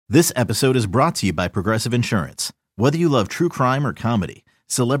This episode is brought to you by Progressive Insurance. Whether you love true crime or comedy,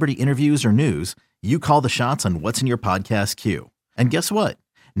 celebrity interviews or news, you call the shots on what's in your podcast queue. And guess what?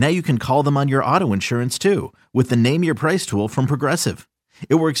 Now you can call them on your auto insurance too with the Name Your Price tool from Progressive.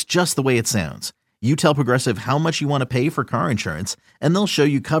 It works just the way it sounds. You tell Progressive how much you want to pay for car insurance, and they'll show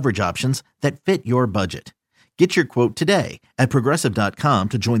you coverage options that fit your budget. Get your quote today at Progressive.com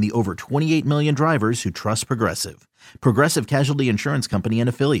to join the over 28 million drivers who trust Progressive. Progressive Casualty Insurance Company and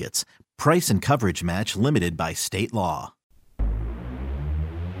Affiliates. Price and coverage match limited by state law.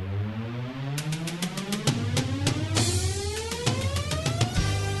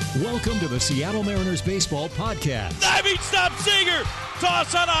 Welcome to the Seattle Mariners Baseball Podcast. Diving stop, Seager.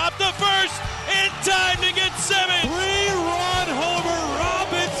 Toss on off the first. In time to get Simmons. Three-run homer.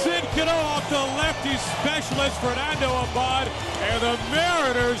 Robinson Cano off the lefty specialist Fernando Abad. And the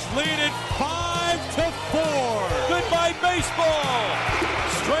Mariners lead it 5-4. Goodbye, baseball.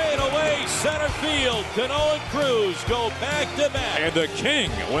 Straight away, center field. Cano and Cruz go back to back. And the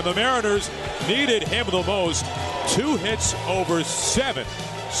king, when the Mariners needed him the most, 2 hits over 7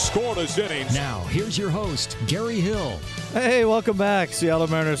 scoreless innings. Now, here's your host, Gary Hill. Hey, welcome back, Seattle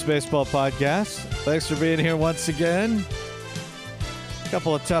Mariners Baseball Podcast. Thanks for being here once again. A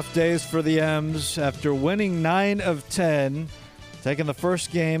couple of tough days for the M's after winning 9 of 10, taking the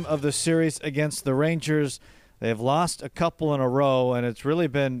first game of the series against the Rangers. They have lost a couple in a row, and it's really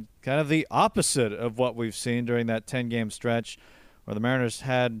been kind of the opposite of what we've seen during that 10-game stretch where the Mariners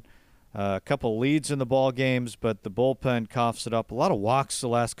had a couple leads in the ball games, but the bullpen coughs it up. A lot of walks the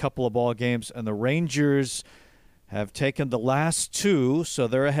last couple of ball games, and the Rangers have taken the last 2, so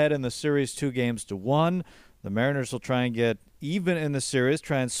they're ahead in the series 2-1. The Mariners will try and get even in the series,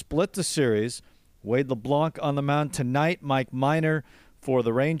 try and split the series. Wade LeBlanc on the mound tonight. Mike Minor for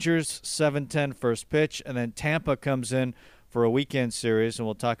the Rangers, 7:10 first pitch, and then Tampa comes in for a weekend series, and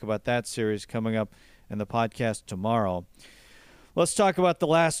we'll talk about that series coming up in the podcast tomorrow. Let's talk about the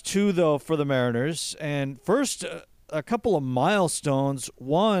last 2, though, for the Mariners. And first, a couple of milestones.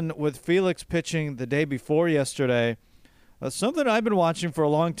 One, with Felix pitching the day before yesterday. Something I've been watching for a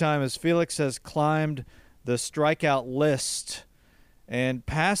long time is Felix has climbed the strikeout list and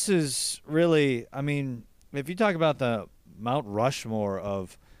passes really, I mean, if you talk about the Mount Rushmore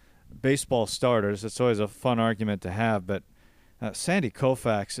of baseball starters, it's always a fun argument to have, but Sandy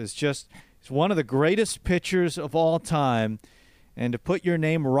Koufax is just he's one of the greatest pitchers of all time. And to put your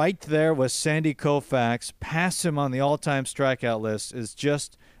name right there with Sandy Koufax, pass him on the all-time strikeout list is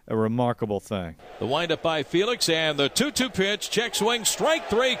just a remarkable thing. The windup by Felix and the 2-2 pitch. Check swing, strike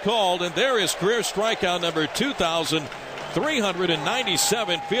 3 called, and there is career strikeout number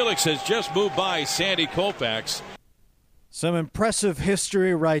 2,397. Felix has just moved by Sandy Koufax. Some impressive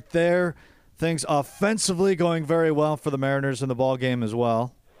history right there. Things offensively going very well for the Mariners in the ballgame as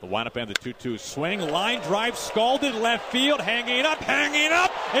well. The windup and the 2-2 swing. Line drive, scalded left field. Hanging up.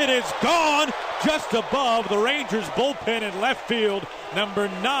 It is gone just above the Rangers bullpen in left field. Number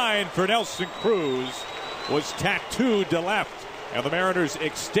 9 for Nelson Cruz was tattooed to left. And the Mariners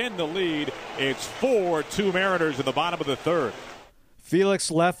extend the lead. It's 4-2 Mariners in the bottom of the 3rd. Felix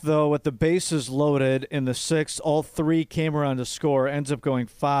left, though, with the bases loaded in the 6th. All 3 came around to score. Ends up going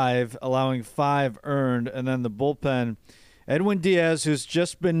 5, allowing 5 earned. And then the bullpen, Edwin Diaz, who's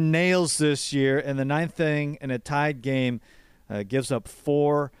just been nails this year in the 9th inning in a tied game, gives up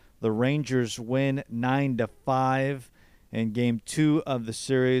 4. The Rangers win 9-5 in Game 2 of the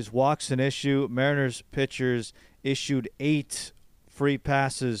series. Walks an issue. Mariners pitchers issued 8 free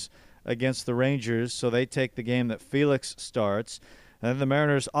passes against the Rangers, so they take the game that Felix starts. And the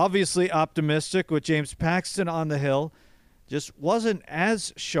Mariners obviously optimistic with James Paxton on the hill. Just wasn't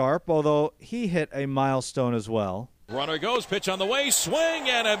as sharp, although he hit a milestone as well. Runner goes, pitch on the way, swing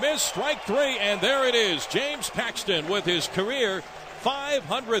and a miss, strike 3, and there it is. James Paxton with his career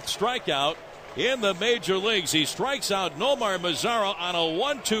 500th strikeout in the major leagues. He strikes out Nomar Mazara on a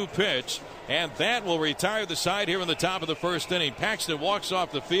 1-2 pitch, and that will retire the side here in the top of the 1st inning. Paxton walks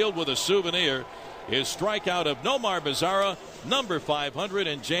off the field with a souvenir. His strikeout of Nomar Mazara, number 500,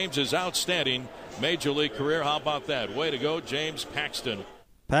 and James's outstanding major league career. How about that? Way to go, James Paxton.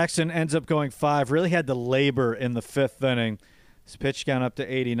 Paxton ends up going 5. Really had to labor in the 5th inning. His pitch count up to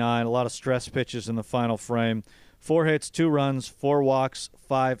 89. A lot of stress pitches in the final frame. 4 hits, 2 runs, 4 walks,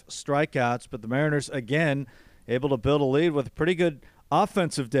 5 strikeouts. But the Mariners, again, able to build a lead with a pretty good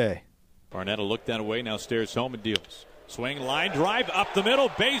offensive day. Barnett will look that way, now stares home and deals. Swing, line drive, up the middle,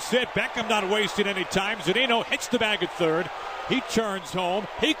 base hit. Beckham not wasting any time. Zunino hits the bag at third. He turns home.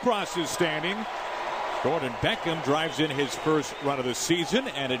 He crosses standing. Gordon Beckham drives in his first run of the season,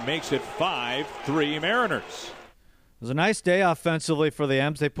 and it makes it 5-3 Mariners. was a nice day offensively for the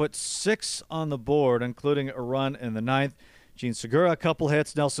M's. They put 6 on the board, including a run in the 9th. Gene Segura, a couple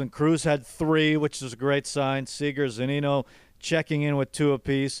hits. Nelson Cruz had 3, which is a great sign. Seager, Zunino checking in with 2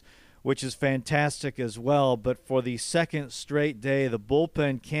 apiece, which is fantastic as well. But for the second straight day, the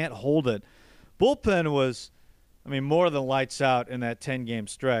bullpen can't hold it. Bullpen was, more than lights out in that 10-game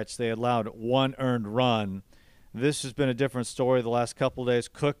stretch. They allowed 1 earned run. This has been a different story the last couple of days.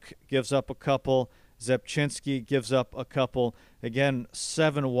 Cook gives up a couple. Zepchinski gives up a couple. Again,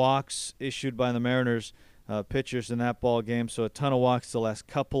 7 walks issued by the Mariners pitchers in that ball game, so a ton of walks the last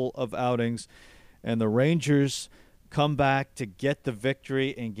couple of outings. And the Rangers come back to get the victory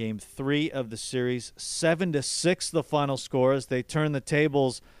in Game 3 of the series. 7-6 the final score as they turn the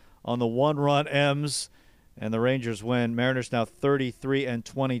tables on the 1-run M's, and the Rangers win. Mariners now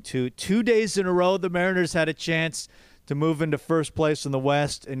 33-22. 2 days in a row, the Mariners had a chance to move into first place in the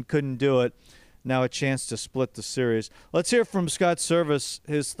West and couldn't do it. Now a chance to split the series. Let's hear from Scott Servais,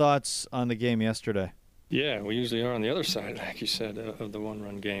 his thoughts on the game yesterday. Yeah, we usually are on the other side, like you said, of the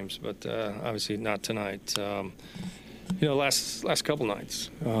one-run games, but obviously not tonight. Last couple nights,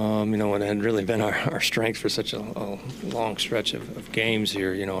 it had really been our strength for such a long stretch of games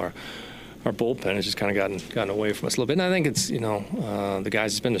here. Our bullpen has just kind of gotten away from us a little bit. And I think it's, the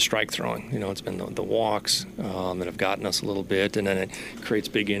guys, it's been the strike throwing. It's been the walks that have gotten us a little bit, and then it creates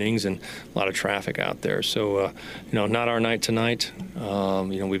big innings and a lot of traffic out there. So, not our night tonight.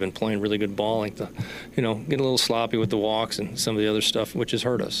 We've been playing really good ball, like getting a little sloppy with the walks and some of the other stuff, which has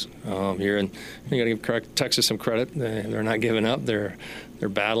hurt us here. And you got to give Texas some credit. They're not giving up. They're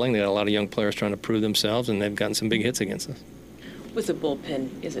battling. They got a lot of young players trying to prove themselves, and they've gotten some big hits against us. With the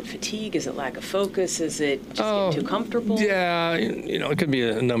bullpen, is it fatigue? Is it lack of focus? Is it just getting too comfortable? Yeah, it could be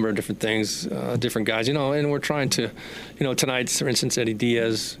a number of different things, different guys, and we're trying to, tonight, for instance, Eddie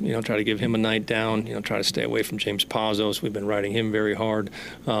Diaz, try to give him a night down, try to stay away from James Pazos. We've been riding him very hard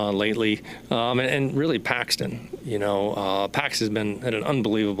lately. And really Paxton, Pax has been at an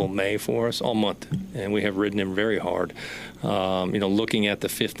unbelievable May for us all month, and we have ridden him very hard. Looking at the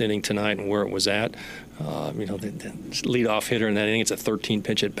 5th inning tonight and where it was at, the leadoff hitter in that inning, it's a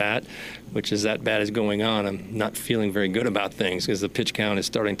 13-pitch at bat, which is that bad is going on. I'm not feeling very good about things because the pitch count is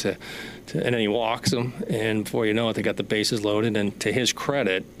starting to and then he walks them, and before you know it, they got the bases loaded. And to his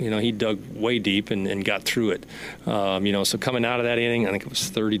credit, he dug way deep and got through it. So coming out of that inning, I think it was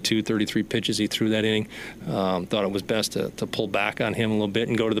 32, 33 pitches he threw that inning. Thought it was best to pull back on him a little bit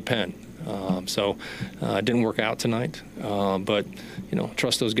and go to the pen. It didn't work out tonight, but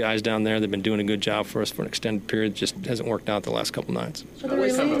trust those guys down there. They've been doing a good job for us for an extended period. Just hasn't worked out the last couple nights. It's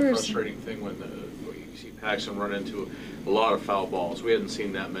always kind of a frustrating thing when you see Paxton run into a lot of foul balls. We hadn't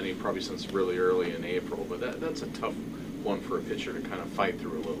seen that many probably since really early in April, but that's a tough one for a pitcher to kind of fight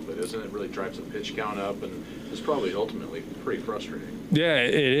through a little bit, isn't it? Really drives the pitch count up, and it's probably ultimately pretty frustrating. Yeah,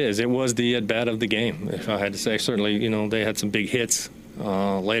 it is. It was the at-bat of the game, if I had to say. Certainly, they had some big hits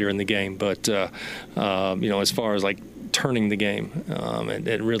later in the game, but as far as like turning the game,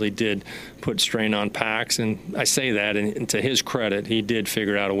 it really did put strain on Pax, and I say that, and to his credit, he did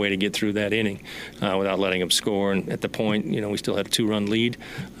figure out a way to get through that inning without letting him score. And at the point, we still had a 2-run lead,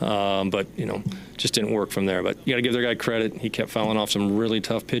 but just didn't work from there. But you got to give their guy credit. He kept fouling off some really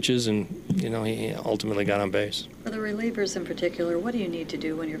tough pitches, and he ultimately got on base. For the relievers in particular, what do you need to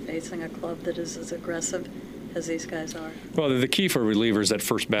do when you're facing a club that is as aggressive as these guys are? Well, the key for relievers, that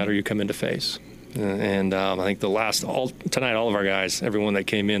first batter you come in to face. And I think tonight, all of our guys, everyone that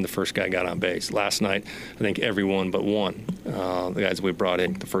came in, the first guy got on base. Last night, I think everyone but one, the guys we brought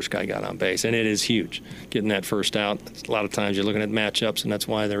in, the first guy got on base. And it is huge, getting that first out. A lot of times you're looking at matchups, and that's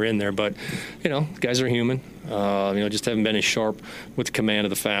why they're in there. But, guys are human. Just haven't been as sharp with command of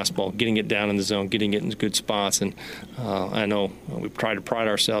the fastball, getting it down in the zone, getting it in good spots. And I know we try to pride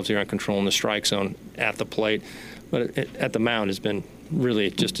ourselves here on controlling the strike zone at the plate, but at the mound has been really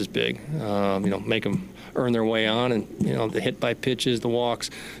just as big. Make them earn their way on, and the hit by pitches, the walks,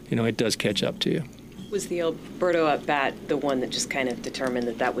 it does catch up to you. Was the Alberto at bat the one that just kind of determined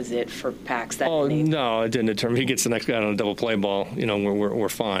that was it for Pax that inning? No, it didn't determine. He gets the next guy on a double play ball, we're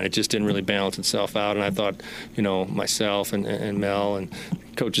fine. It just didn't really balance itself out, and I thought, myself and Mel and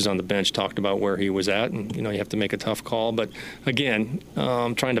coaches on the bench talked about where he was at, and you have to make a tough call. But again,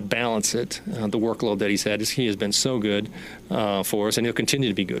 trying to balance it, the workload that he's had, he has been so good for us, and he'll continue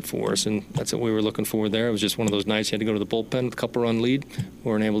to be good for us, and that's what we were looking for there. It was just one of those nights you had to go to the bullpen with a couple-run lead.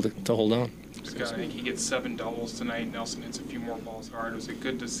 We weren't able to hold on. I think he gets 7 doubles tonight. Nelson hits a few more balls hard. Was it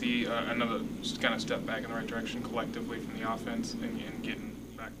good to see another kind of step back in the right direction collectively from the offense and getting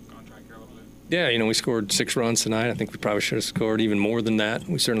back on track here a little bit? Yeah, we scored 6 runs tonight. I think we probably should have scored even more than that.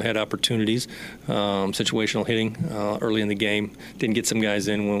 We certainly had opportunities, situational hitting early in the game. Didn't get some guys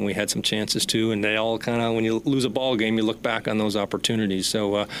in when we had some chances to, and they all kind of, when you lose a ball game, you look back on those opportunities.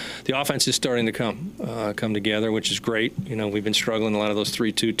 So the offense is starting to come together, which is great. We've been struggling a lot of those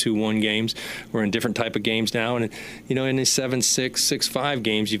 3-2, 2-1 games. We're in different type of games now, and in these 7-6, 6-5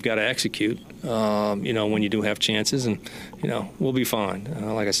 games, you've got to execute. When you do have chances, and we'll be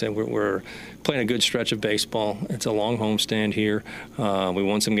fine. Like I said, we're playing a good stretch of baseball. It's a long homestand here. We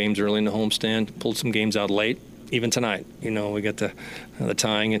won some games early in the homestand, pulled some games out late. Even tonight, we got the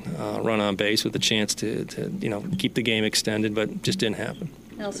tying and run on base with a chance to keep the game extended, but just didn't happen.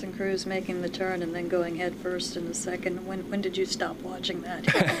 Nelson Cruz making the turn and then going head first in the second. When did you stop watching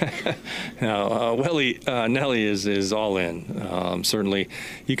that? No, Nelly is all in. Certainly,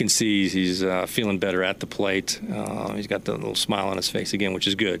 you can see he's feeling better at the plate. He's got the little smile on his face again, which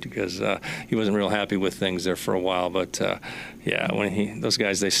is good because he wasn't real happy with things there for a while. But when those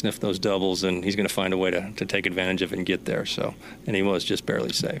guys, they sniff those doubles, and he's going to find a way to take advantage of it and get there. So, and he was just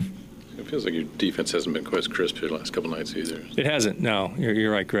barely safe. It feels like your defense hasn't been quite as crisp here the last couple nights either. It hasn't. No,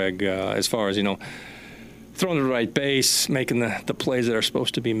 you're right, Greg. As far as throwing to the right base, making the plays that are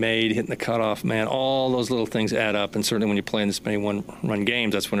supposed to be made, hitting the cutoff, man, all those little things add up. And certainly when you're playing this many one-run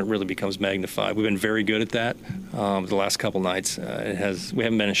games, that's when it really becomes magnified. We've been very good at that the last couple nights. We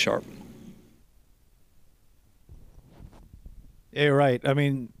haven't been as sharp. Yeah, right. I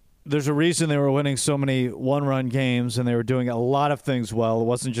mean, there's a reason they were winning so many one-run games, and they were doing a lot of things well. It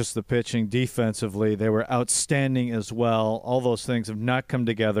wasn't just the pitching. Defensively, they were outstanding as well. All those things have not come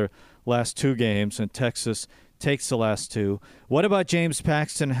together last 2 games, and Texas takes the last 2. What about James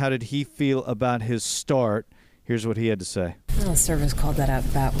Paxton? How did he feel about his start? Here's what he had to say. Well, Service called that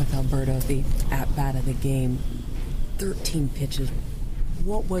at-bat with Alberto, the at-bat of the game. 13 pitches.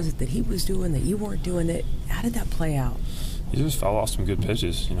 What was it that he was doing that you weren't doing? How did that play out? He just fouled off some good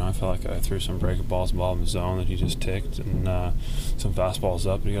pitches. I felt like I threw some breaking balls in the zone that he just ticked, and some fastballs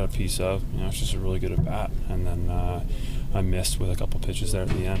up that he got a piece of. It's just a really good at bat. And then I missed with a couple pitches there at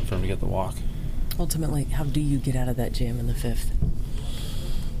the end for him to get the walk. Ultimately, how do you get out of that jam in the 5th?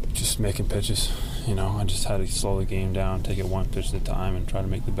 Just making pitches. I just had to slow the game down, take it one pitch at a time, and try to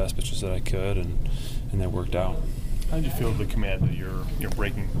make the best pitches that I could, and that worked out. How did you feel the command that you're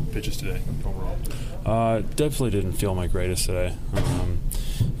breaking pitches today overall? Definitely didn't feel my greatest today.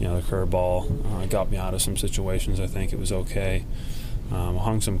 The curveball got me out of some situations. I think it was okay.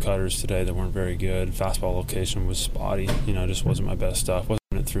 Hung some cutters today that weren't very good. Fastball location was spotty. Just wasn't my best stuff. Wasn't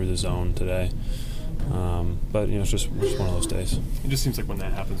it through the zone today. But it's just one of those days. It just seems like when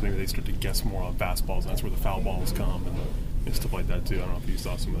that happens, maybe they start to guess more on fastballs. And that's where the foul balls come and stuff like that too. I don't know if you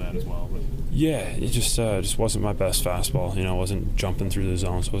saw some of that as well. But. Yeah, it just wasn't my best fastball. Wasn't jumping through the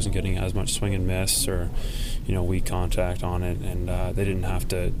zone, so wasn't getting as much swing and miss or weak contact on it. And they didn't have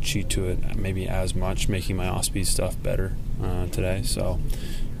to cheat to it maybe as much, making my off-speed stuff better today. So.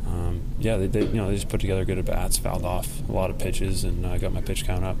 They just put together good at-bats, fouled off a lot of pitches, and got my pitch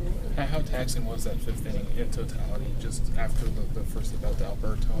count up. How taxing was that 5th inning in totality, just after the first at-bat to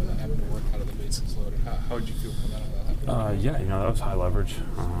Alberto and then having to work out of the bases loaded? How did you feel coming out of that? That was high leverage.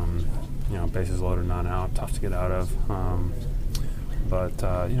 Bases loaded, none out, tough to get out of. But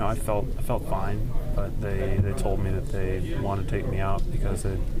I felt fine. But they told me that they wanted to take me out because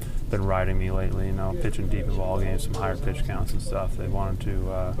they'd been riding me lately. Pitching deep in ball games, some higher pitch counts and stuff. They wanted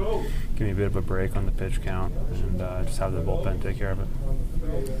to give me a bit of a break on the pitch count and just have the bullpen take care of it.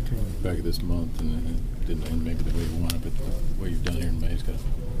 Back of this month, and it didn't end maybe the way you wanted, but the way you've done here in May has got to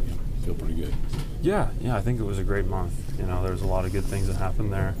feel pretty good. Yeah, I think it was a great month. There's a lot of good things that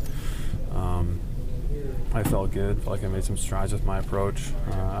happened there. I felt good. Felt like I made some strides with my approach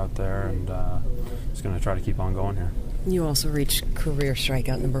out there, and just going to try to keep on going here. You also reached career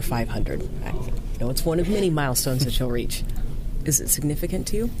strikeout number 500. It's one of many milestones that you'll reach. Is it significant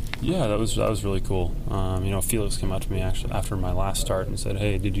to you? Yeah, that was really cool. Felix came up to me actually after my last start and said,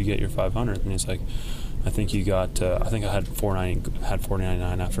 "Hey, did you get your 500?" And he's like, "I think you got. I think I had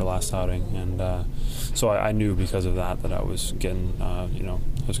 499 after last outing." And so I knew because of that I was getting, I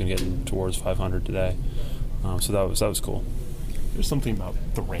was going to get towards 500 today. So that was cool. There's something about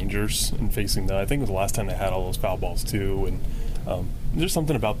the Rangers and facing them. I think it was the last time they had all those foul balls too. And there's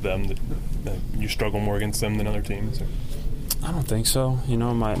something about them that you struggle more against them than other teams. I don't think so.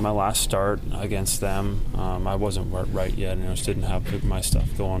 My last start against them, I wasn't right yet, and I just didn't have my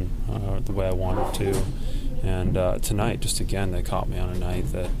stuff going the way I wanted to. And tonight, just again, they caught me on a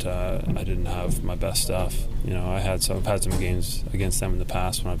night that I didn't have my best stuff. I've had some games against them in the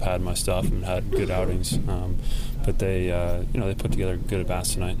past when I've had my stuff and had good outings. But they put together good at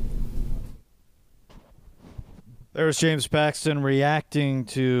bats tonight. There's James Paxton reacting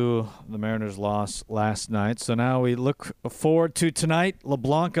to the Mariners' loss last night. So now we look forward to tonight.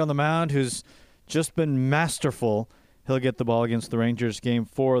 LeBlanc on the mound, who's just been masterful. He'll get the ball against the Rangers, Game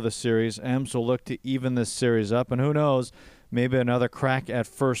 4 of the series. Ems will look to even this series up. And who knows, maybe another crack at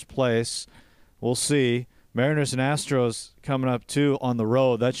first place. We'll see. Mariners and Astros coming up, too, on the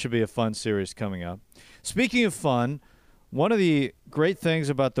road. That should be a fun series coming up. Speaking of fun, one of the great things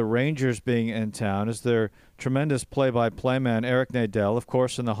about the Rangers being in town is their tremendous play-by-play man, Eric Nadel, of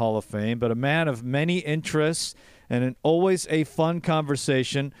course, in the Hall of Fame, but a man of many interests and always a fun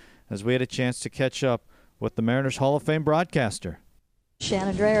conversation as we had a chance to catch up with the Mariners Hall of Fame broadcaster.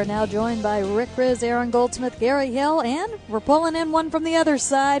 Shannon Drayer now joined by Rick Rizzs, Aaron Goldsmith, Gary Hill, and we're pulling in one from the other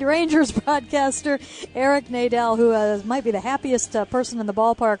side, Rangers broadcaster Eric Nadel, who might be the happiest person in the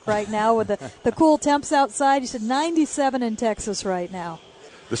ballpark right now with the cool temps outside. You said 97 in Texas right now.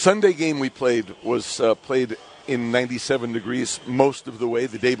 The Sunday game we played was played in 97 degrees most of the way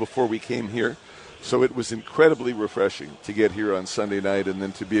the day before we came here. So it was incredibly refreshing to get here on Sunday night and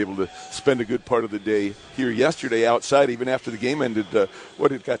then to be able to spend a good part of the day here yesterday outside, even after the game ended.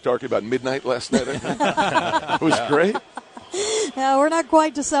 It got dark about midnight last night, I think. It was great. Yeah, we're not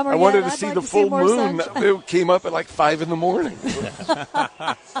quite to summer yet. I wanted to see the full moon. It came up at like 5 in the morning.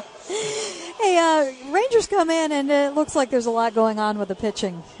 Hey, Rangers come in, and it looks like there's a lot going on with the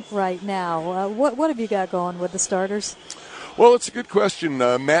pitching right now. What have you got going with the starters? Well, it's a good question.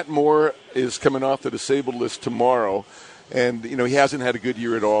 Matt Moore is coming off the disabled list tomorrow, and he hasn't had a good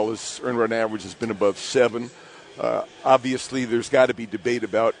year at all. His earned run average has been above 7. Obviously, there's got to be debate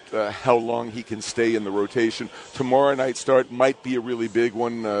about how long he can stay in the rotation. Tomorrow night's start might be a really big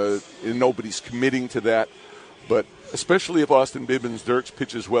one. Nobody's committing to that, but especially if Austin Bibbins-Dirks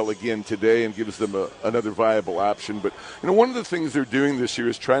pitches well again today and gives them another viable option. But, one of the things they're doing this year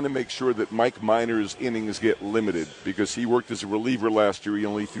is trying to make sure that Mike Minor's innings get limited because he worked as a reliever last year. He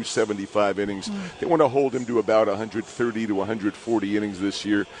only threw 75 innings. They want to hold him to about 130 to 140 innings this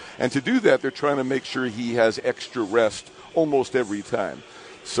year. And to do that, they're trying to make sure he has extra rest almost every time.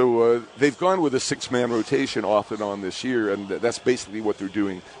 So they've gone with a 6-man rotation off and on this year, and that's basically what they're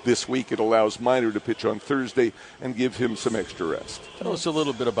doing this week. It allows Minor to pitch on Thursday and give him some extra rest. Tell us a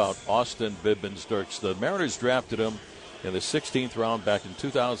little bit about Austin Bibbins-Dirks. The Mariners drafted him in the 16th round back in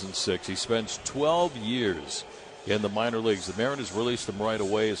 2006. He spends 12 years in the minor leagues. The Mariners released him right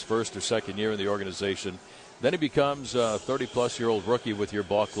away his first or second year in the organization. Then he becomes a 30-plus-year-old rookie with your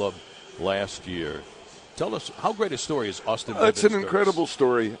ball club last year. Tell us, how great a story is Austin Bibbins-Dirks? It's an incredible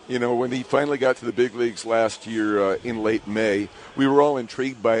story. When he finally got to the big leagues last year in late May, we were all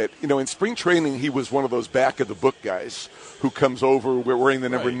intrigued by it. In spring training, he was one of those back-of-the-book guys who comes over wearing the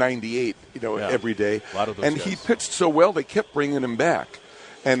number 98, every day. A lot of those and guys. He pitched so well, they kept bringing him back.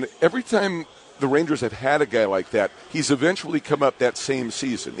 And every time the Rangers have had a guy like that, he's eventually come up that same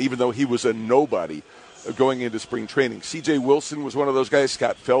season, even though he was a nobody going into spring training. C.J. Wilson was one of those guys.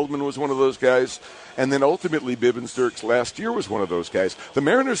 Scott Feldman was one of those guys. And then ultimately Bibbins-Dirks last year was one of those guys. The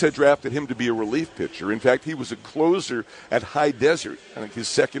Mariners had drafted him to be a relief pitcher. In fact, he was a closer at High Desert, I think his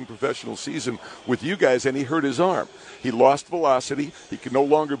second professional season with you guys, and he hurt his arm. He lost velocity. He could no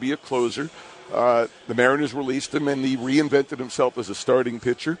longer be a closer. The Mariners released him, and he reinvented himself as a starting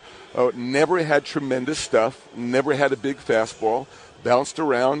pitcher. Never had tremendous stuff, never had a big fastball, bounced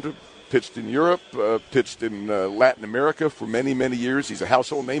around, pitched in Europe, pitched in Latin America for many, many years. He's a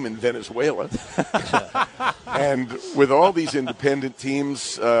household name in Venezuela. And with all these independent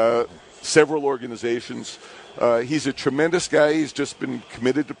teams, several organizations, he's a tremendous guy. He's just been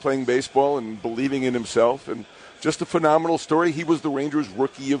committed to playing baseball and believing in himself. And just a phenomenal story. He was the Rangers'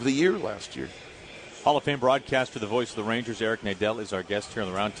 Rookie of the Year last year. Hall of Fame broadcaster, the voice of the Rangers, Eric Nadel, is our guest here on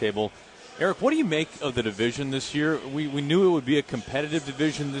the roundtable. Eric, what do you make of the division this year? We knew it would be a competitive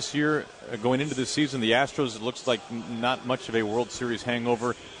division this year. Going into the season, the Astros, it looks like not much of a World Series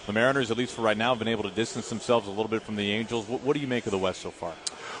hangover. The Mariners, at least for right now, have been able to distance themselves a little bit from the Angels. What do you make of the West so far?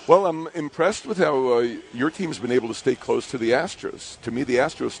 Well, I'm impressed with how your team's been able to stay close to the Astros. To me, the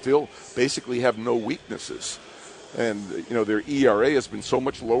Astros still basically have no weaknesses. And, their ERA has been so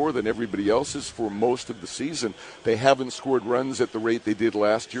much lower than everybody else's for most of the season. They haven't scored runs at the rate they did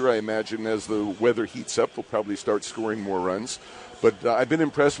last year. I imagine as the weather heats up, they'll probably start scoring more runs. But I've been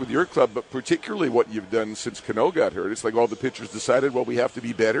impressed with your club, but particularly what you've done since Cano got hurt. It's like all the pitchers decided, well, we have to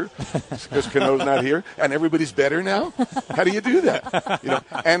be better because Cano's not here, and everybody's better now? How do you do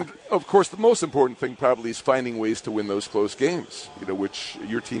that? And, of course, the most important thing probably is finding ways to win those close games, which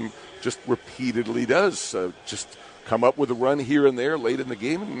your team just repeatedly does. Just come up with a run here and there late in the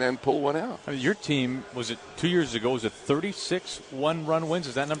game and then pull one out. I mean, your team, was it 2 years ago, was it 36 one-run wins?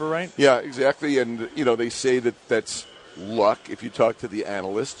 Is that number right? Yeah, exactly. And, they say that that's luck if you talk to the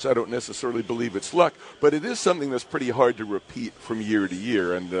analysts. I don't necessarily believe it's luck, but it is something that's pretty hard to repeat from year to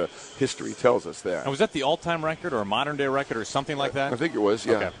year, and history tells us that. And was that the all-time record or a modern-day record or something like that? I think it was,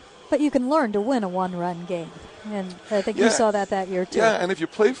 yeah. Okay. But you can learn to win a one-run game, and I think you saw that year too. Yeah, and if you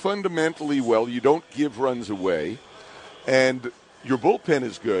play fundamentally well, you don't give runs away, and your bullpen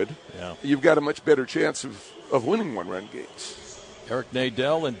is good, you've got a much better chance of winning one-run games. Eric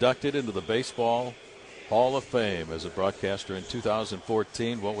Nadel inducted into the Baseball Hall of Fame as a broadcaster in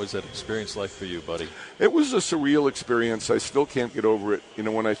 2014. What was that experience like for you, buddy? It was a surreal experience. I still can't get over it.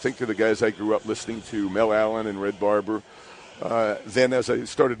 When I think of the guys I grew up listening to, Mel Allen and Red Barber, then as I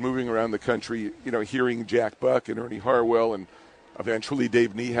started moving around the country, hearing Jack Buck and Ernie Harwell and eventually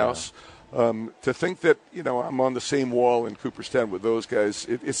Dave Niehaus, to think that, I'm on the same wall in Cooperstown with those guys,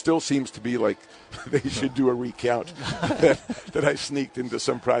 it still seems to be like they should do a recount that I sneaked into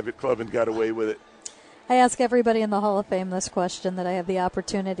some private club and got away with it. I ask everybody in the Hall of Fame this question that I have the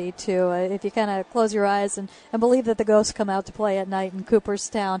opportunity to. If you kind of close your eyes and believe that the ghosts come out to play at night in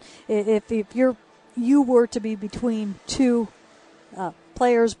Cooperstown, if you were to be between two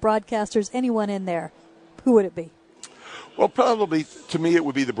players, broadcasters, anyone in there, who would it be? Well, probably to me it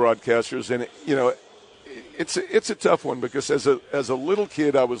would be the broadcasters, and it's a tough one because as a little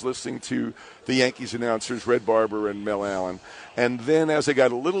kid I was listening to the Yankees announcers, Red Barber and Mel Allen, and then as I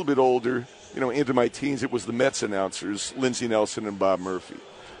got a little bit older, into my teens, it was the Mets announcers, Lindsey Nelson and Bob Murphy.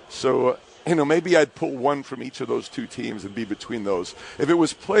 So, maybe I'd pull one from each of those two teams and be between those. If it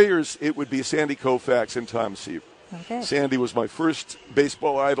was players, it would be Sandy Koufax and Tom Seaver. Okay. Sandy was my first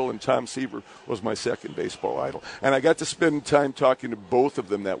baseball idol, and Tom Seaver was my second baseball idol. And I got to spend time talking to both of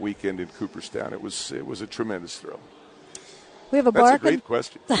them that weekend in Cooperstown. It was a tremendous thrill. We have a That's bark. A great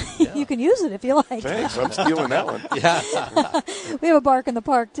question. You can use it if you like. Thanks. I'm stealing that one. We have a bark in the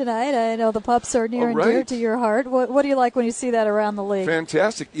park tonight. I know the pups are near and dear to your heart. What do you like when you see that around the league?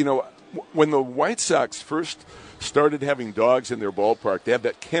 Fantastic. When the White Sox first started having dogs in their ballpark, they had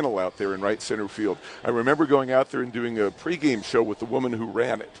that kennel out there in right center field. I remember going out there and doing a pregame show with the woman who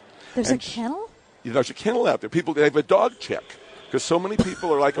ran it. There's a kennel? There's a kennel out there. They have a dog check because so many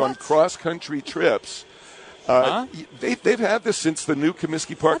people are on cross-country trips. They've had this since the new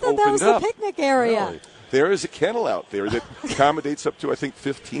Comiskey Park opened up. That was the picnic area. Really? There is a kennel out there that accommodates up to, I think,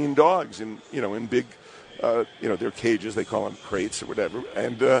 15 dogs in big, their cages. They call them crates or whatever.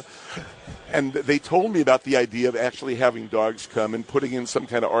 And they told me about the idea of actually having dogs come and putting in some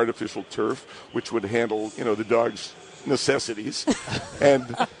kind of artificial turf, which would handle, the dog's necessities.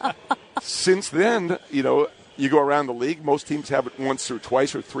 And since then, you go around the league. Most teams have it once or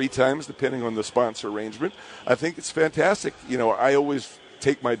twice or three times, depending on the sponsor arrangement. I think it's fantastic. I always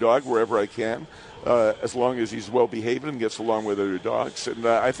take my dog wherever I can, as long as he's well-behaved and gets along with other dogs. And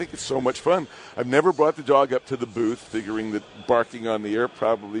I think it's so much fun. I've never brought the dog up to the booth, figuring that barking on the air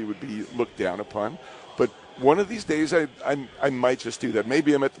probably would be looked down upon. But one of these days, I might just do that.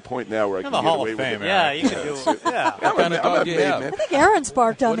 Maybe I'm at the point now where I can get away with it. Yeah, you can do it. Yeah. What kind of dog do you have? I think Aaron's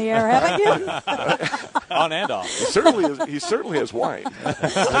barked on the air, haven't you? On and off. He certainly has wine.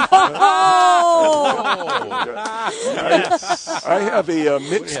 I have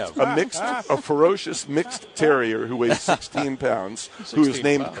a ferocious mixed terrier who weighs 16 pounds, who is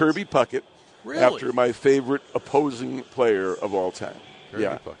named Kirby Puckett, after my favorite opposing player of all time.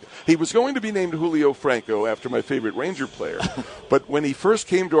 He was going to be named Julio Franco after my favorite Ranger player, but when he first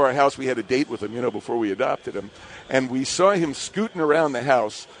came to our house, we had a date with him, before we adopted him, and we saw him scooting around the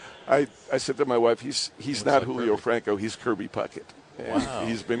house. I said to my wife, he's not Julio Franco, he's Kirby Puckett. Wow.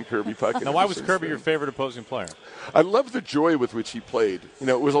 He's been Kirby Puckett. Now, why was Kirby your favorite opposing player? I loved the joy with which he played.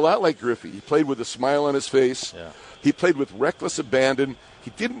 It was a lot like Griffey. He played with a smile on his face. Yeah. He played with reckless abandon.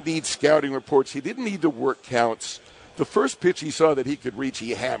 He didn't need scouting reports. He didn't need to work counts. The first pitch he saw that he could reach,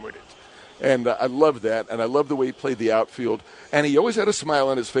 he hammered it. And I loved that, and I loved the way he played the outfield. And he always had a smile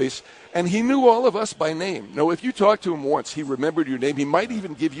on his face, and he knew all of us by name. No, if you talked to him once, he remembered your name. He might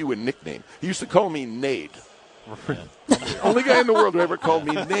even give you a nickname. He used to call me Nade. Only guy in the world who ever called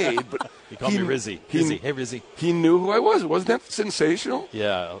me Nade. But he called me Rizzy. Hey, Rizzy. He knew who I was. Wasn't that sensational?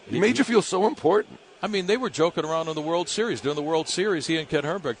 Yeah. He made you feel so important. I mean, they were joking around in the World Series. During the World Series, he and Ken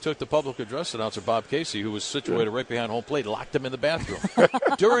Herberg took the public address announcer, Bob Casey, who was situated right behind home plate, locked him in the bathroom.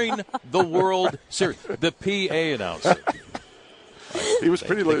 During the World Series, the PA announcer. He was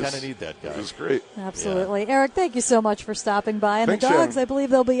pretty loose. They kind of need that guy. It was great. Absolutely. Yeah. Eric, thank you so much for stopping by. And Thanks, the Dogs, Shannon. I believe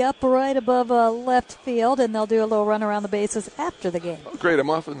they'll be up right above left field, and they'll do a little run around the bases after the game. Oh, great. I'm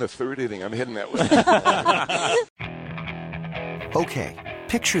off in the third inning. I'm heading that way. Okay,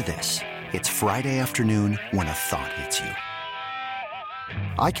 picture this. It's Friday afternoon when a thought hits you.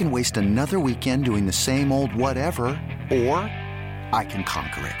 I can waste another weekend doing the same old whatever, or I can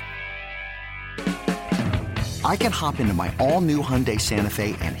conquer it. I can hop into my all-new Hyundai Santa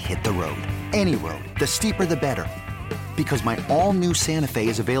Fe and hit the road. Any road. The steeper, the better. Because my all-new Santa Fe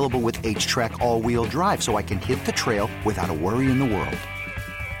is available with H-Track all-wheel drive, so I can hit the trail without a worry in the world.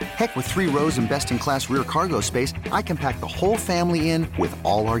 Heck, with 3 rows and best-in-class rear cargo space, I can pack the whole family in with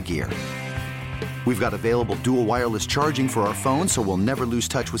all our gear. We've got available dual wireless charging for our phones, so we'll never lose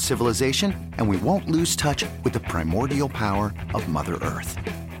touch with civilization, and we won't lose touch with the primordial power of Mother Earth.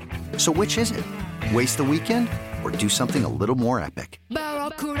 So which is it? Waste the weekend or do something a little more epic?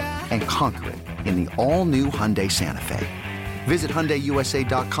 And conquer it in the all-new Hyundai Santa Fe. Visit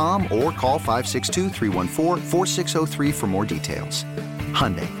HyundaiUSA.com or call 562-314-4603 for more details.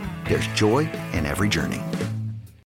 Hyundai, there's joy in every journey.